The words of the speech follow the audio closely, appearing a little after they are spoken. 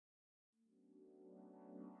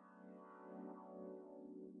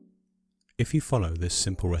If you follow this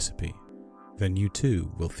simple recipe, then you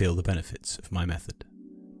too will feel the benefits of my method,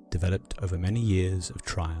 developed over many years of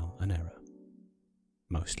trial and error.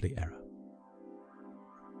 Mostly error.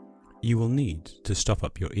 You will need to stop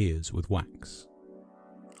up your ears with wax.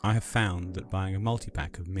 I have found that buying a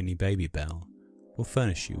multi-pack of mini Baby Bell will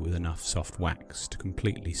furnish you with enough soft wax to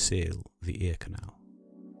completely seal the ear canal.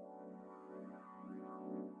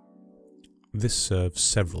 This serves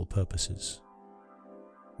several purposes.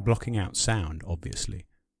 Blocking out sound, obviously,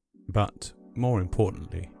 but more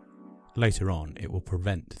importantly, later on it will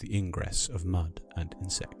prevent the ingress of mud and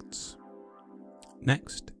insects.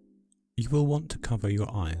 Next, you will want to cover your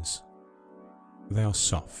eyes. They are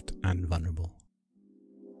soft and vulnerable.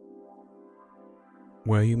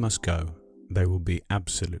 Where you must go, they will be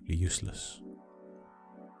absolutely useless.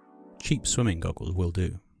 Cheap swimming goggles will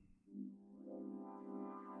do.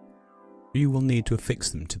 You will need to affix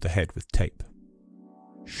them to the head with tape.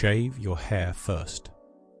 Shave your hair first.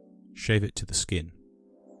 Shave it to the skin.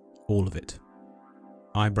 All of it.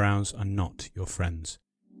 Eyebrows are not your friends.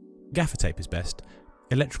 Gaffer tape is best.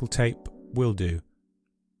 Electrical tape will do.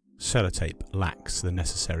 Sellotape lacks the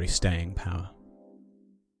necessary staying power.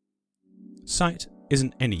 Sight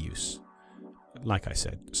isn't any use, like I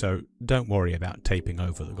said, so don't worry about taping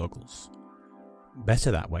over the goggles.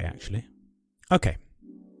 Better that way, actually. Okay,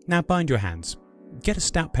 now bind your hands. Get a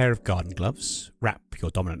stout pair of garden gloves. Wrap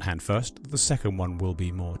your dominant hand first. The second one will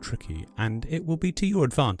be more tricky, and it will be to your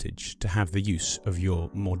advantage to have the use of your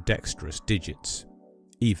more dexterous digits,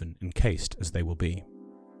 even encased as they will be.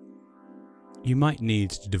 You might need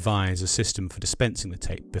to devise a system for dispensing the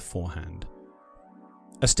tape beforehand.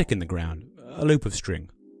 A stick in the ground, a loop of string.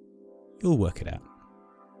 You'll work it out.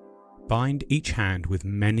 Bind each hand with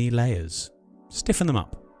many layers. Stiffen them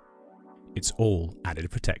up. It's all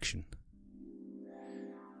added protection.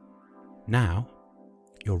 Now,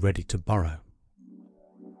 you're ready to burrow.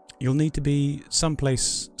 You'll need to be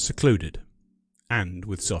someplace secluded and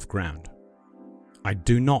with soft ground. I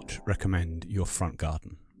do not recommend your front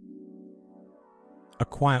garden. A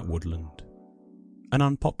quiet woodland, an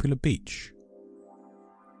unpopular beach.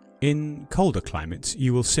 In colder climates,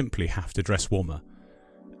 you will simply have to dress warmer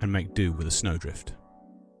and make do with a snowdrift.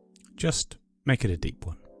 Just make it a deep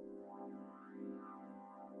one.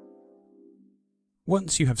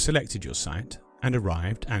 Once you have selected your site and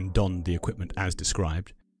arrived and donned the equipment as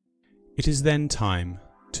described, it is then time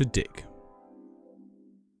to dig.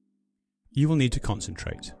 You will need to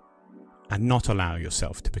concentrate and not allow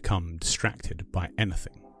yourself to become distracted by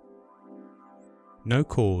anything. No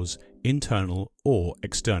cause, internal or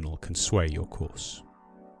external, can sway your course.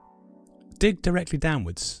 Dig directly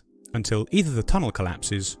downwards until either the tunnel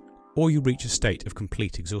collapses or you reach a state of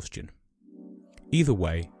complete exhaustion. Either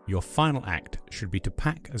way, your final act should be to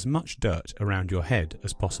pack as much dirt around your head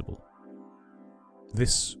as possible.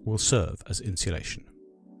 This will serve as insulation.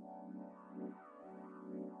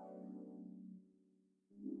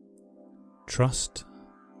 Trust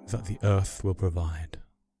that the earth will provide,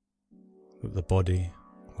 that the body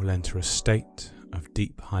will enter a state of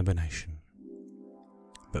deep hibernation,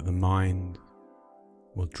 that the mind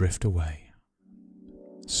will drift away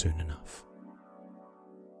soon enough.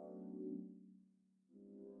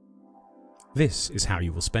 This is how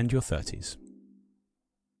you will spend your 30s.